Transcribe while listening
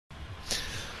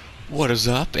What is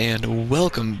up, and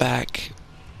welcome back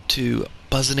to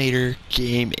Buzzinator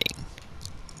Gaming.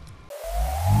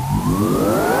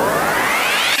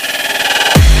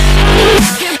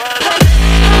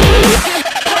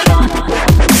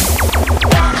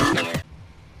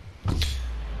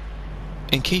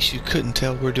 In case you couldn't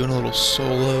tell, we're doing a little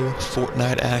solo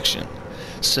Fortnite action.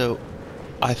 So,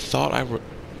 I thought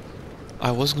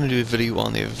I was going to do a video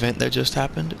on the event that just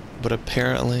happened, but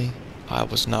apparently I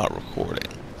was not recording.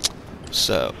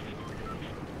 So,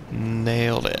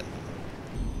 nailed it.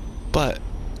 But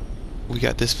we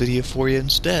got this video for you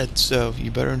instead, so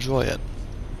you better enjoy it.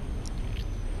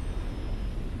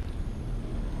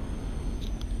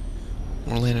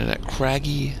 We're landing at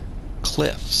Craggy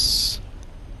Cliffs.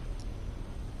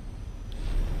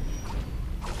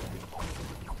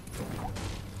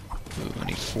 Ooh, I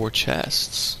need 4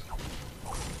 chests.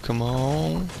 Come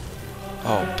on.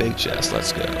 Oh, big chest,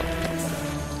 let's go.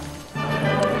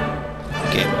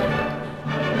 Game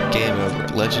over. Game over.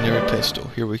 Legendary pistol,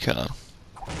 here we come.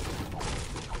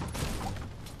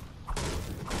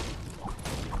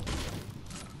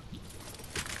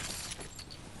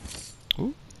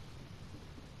 Ooh.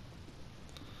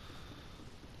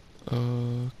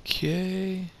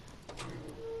 Okay.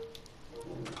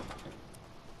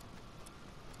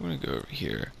 I'm gonna go over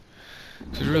here.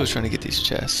 Cause we're really trying to get these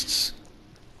chests.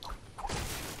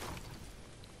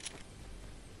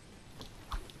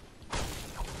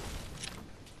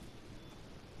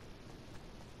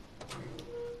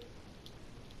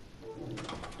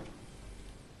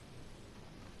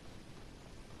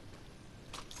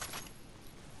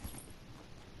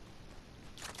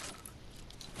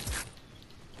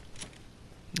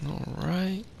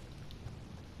 Alright.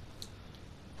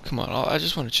 Come on, I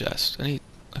just want a chest. I need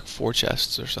like 4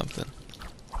 chests or something.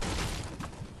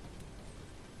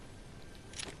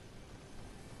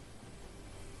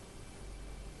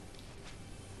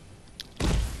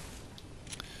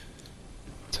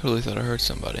 Totally thought I heard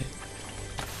somebody.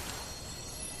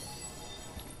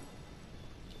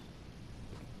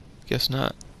 Guess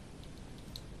not.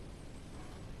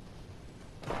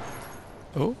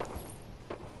 Oh.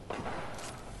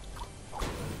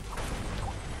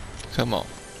 Come on.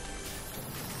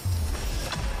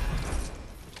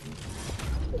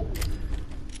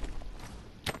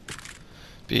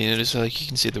 But you notice how, like, you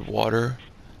can see the water?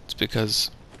 It's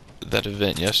because that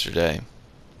event yesterday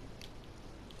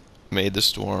made the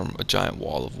storm a giant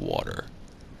wall of water.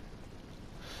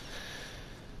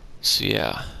 So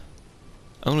yeah,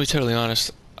 I'm gonna be totally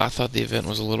honest, I thought the event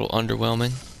was a little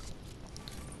underwhelming.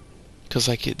 Cause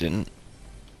like it didn't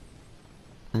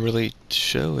really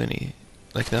show any,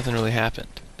 like nothing really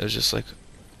happened. It was just like,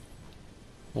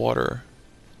 water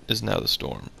is now the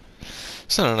storm.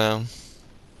 So I don't know,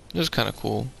 it was kinda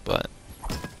cool, but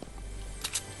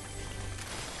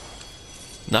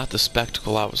not the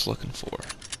spectacle I was looking for.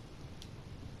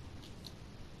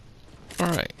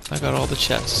 Alright, I got all the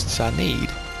chests I need.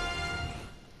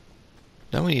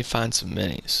 Now we need to find some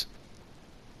minis.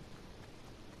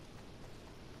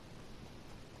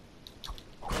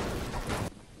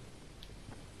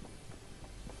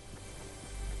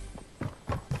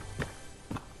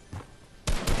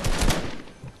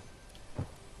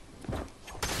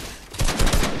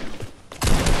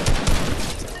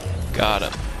 Got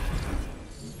him.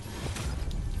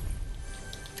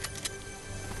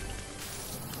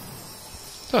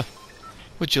 Huh.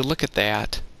 Would you look at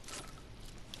that?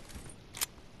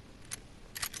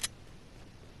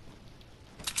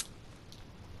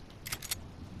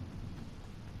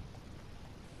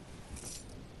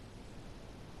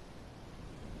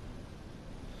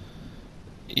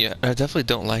 Yeah, I definitely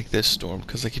don't like this storm,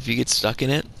 because like if you get stuck in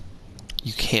it,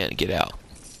 you can't get out,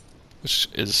 which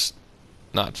is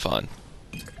not fun,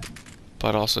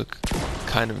 but also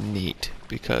kind of neat,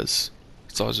 because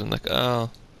it's always been like, oh,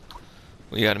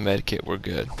 we got a med kit, we're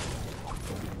good.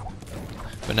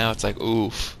 But now it's like,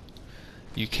 oof,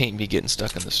 you can't be getting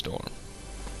stuck in the storm,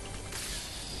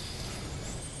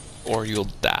 or you'll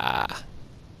die.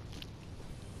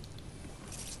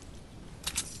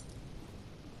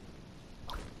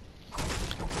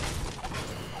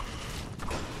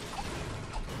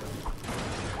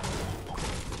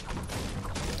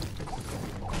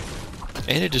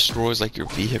 And it destroys like your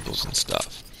vehicles and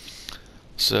stuff.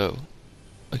 So,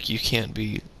 like you can't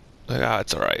be like, ah,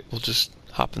 it's alright, we'll just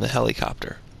hop in the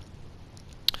helicopter.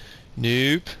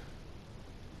 Nope.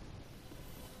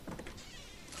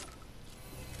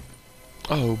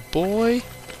 Oh boy.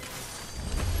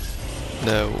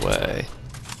 No way.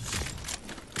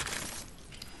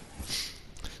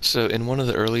 So in one of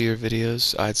the earlier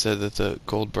videos, I'd said that the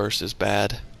gold burst is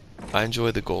bad. I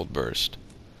enjoy the gold burst.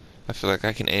 I feel like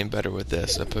I can aim better with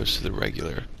this opposed to the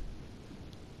regular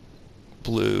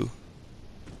blue,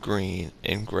 green,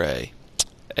 and gray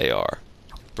AR,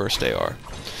 burst AR.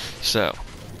 So,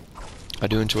 I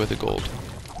do enjoy the gold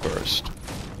burst.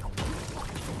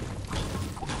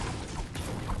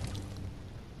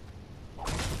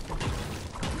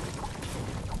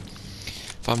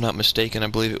 If I'm not mistaken, I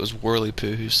believe it was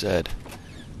Whirlypoo who said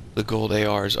the gold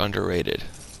AR is underrated.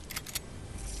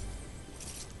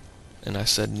 And I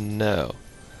said no,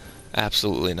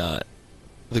 absolutely not.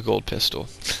 The gold pistol.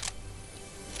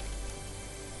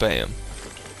 Bam.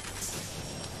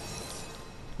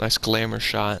 Nice glamour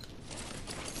shot.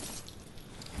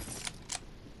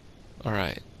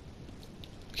 Alright.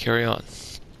 Carry on.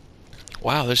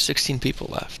 Wow, there's 16 people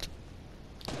left.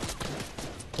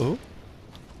 Oh?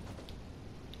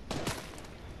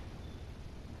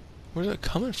 Where's that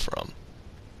coming from?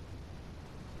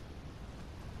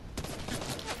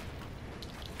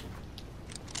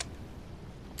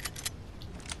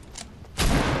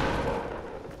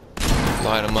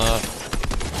 Light 'em up.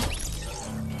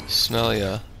 Smell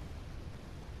ya.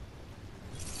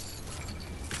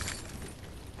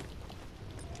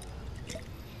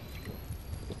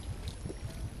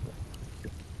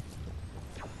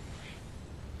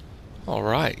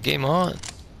 Alright, game on.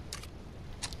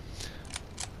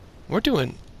 We're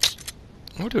doing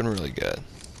really good.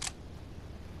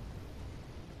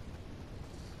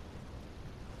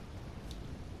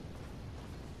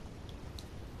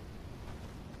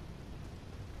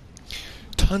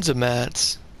 Tons of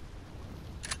mats.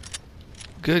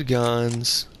 Good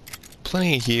guns.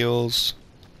 Plenty of heals.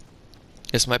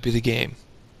 This might be the game.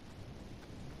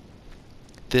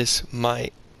 This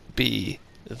might be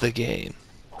the game.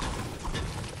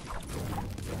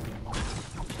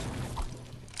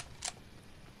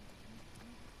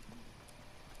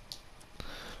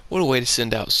 What a way to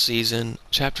send out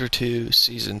Chapter 2,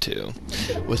 Season 2,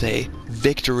 with a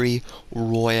victory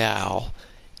royale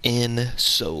in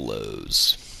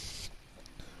solos.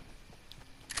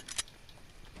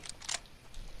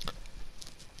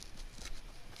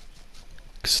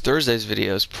 Because Thursday's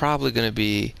video is probably going to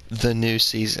be the new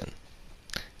season.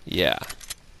 Yeah.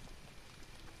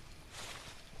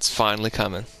 It's finally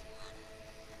coming.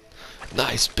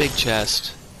 Nice, big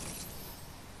chest.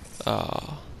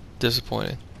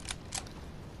 Disappointing.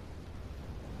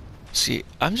 See,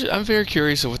 I'm very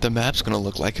curious of what the map's gonna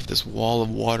look like, if this wall of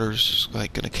water is just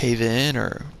like gonna cave in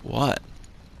or what.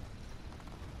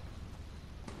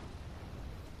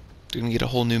 Gonna get a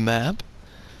whole new map?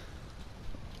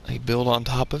 Like build on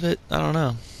top of it? I don't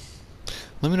know.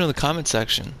 Let me know in the comment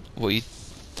section what you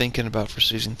thinking about for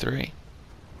season 3.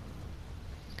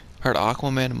 Heard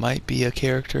Aquaman might be a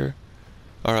character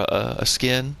or a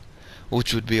skin,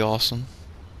 which would be awesome.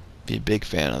 Be a big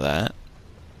fan of that.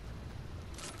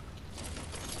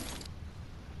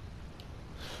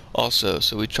 Also,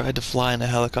 so we tried to fly in a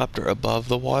helicopter above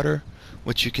the water,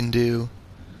 which you can do,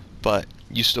 but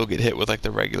you still get hit with like the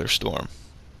regular storm.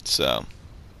 So,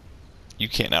 you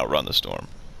can't outrun the storm,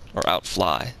 or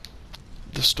outfly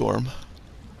the storm.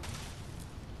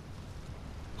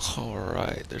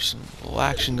 Alright, there's some little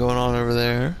action going on over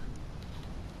there.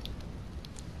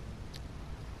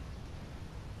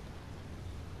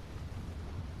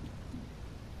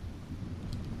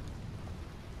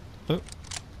 Oh.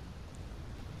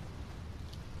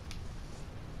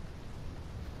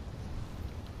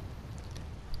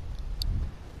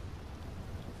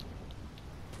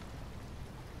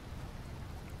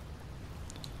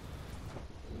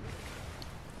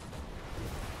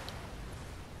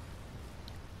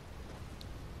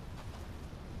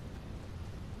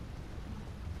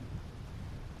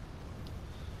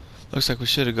 Looks like we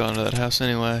should have gone to that house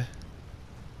anyway.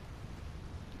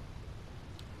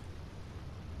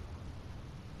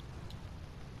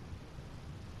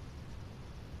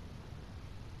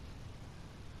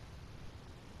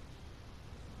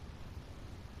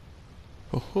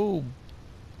 Oh,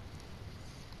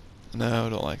 no, I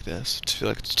don't like this. I just feel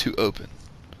like it's too open.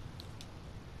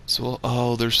 So,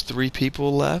 oh, there's 3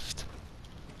 people left?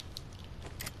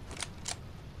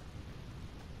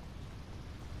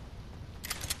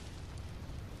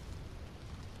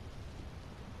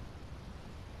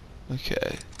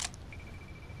 Okay.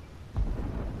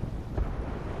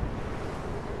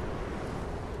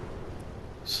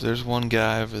 So there's one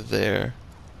guy over there.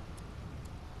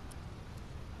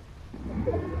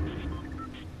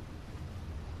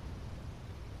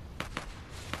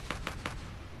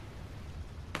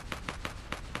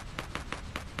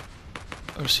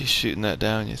 Or is he shooting that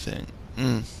down, you think?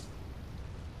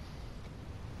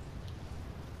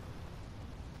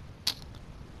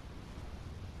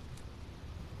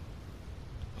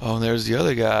 Oh, and there's the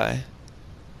other guy.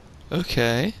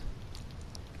 Okay.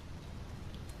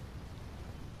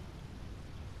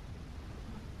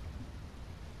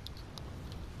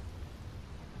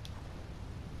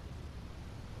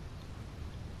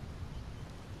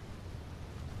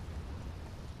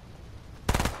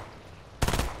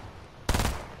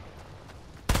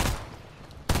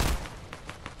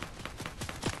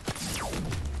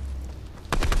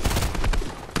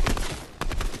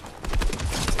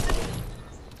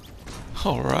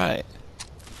 All right.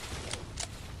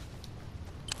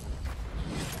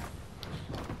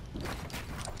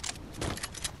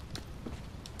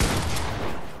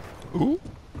 Ooh.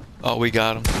 Oh, we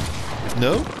got him.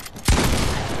 No?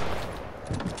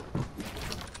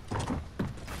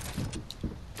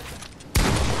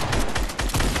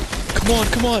 Come on,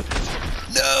 come on.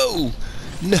 No!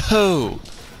 No!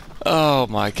 Oh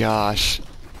my gosh.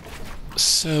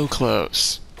 So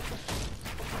close.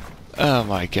 Oh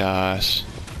my gosh.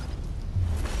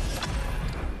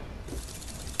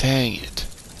 Dang it.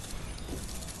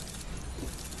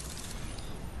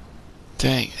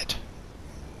 Dang it.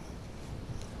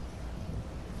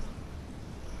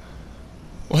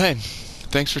 Well, hey,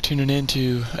 thanks for tuning in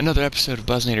to another episode of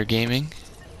Buzzinator Gaming.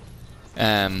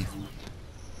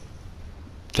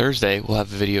 Thursday, we'll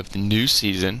have a video of the new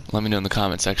season. Let me know in the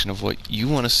comment section of what you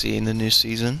want to see in the new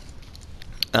season.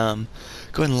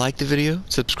 Go ahead and like the video,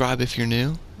 subscribe if you're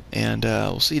new, and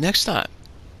we'll see you next time.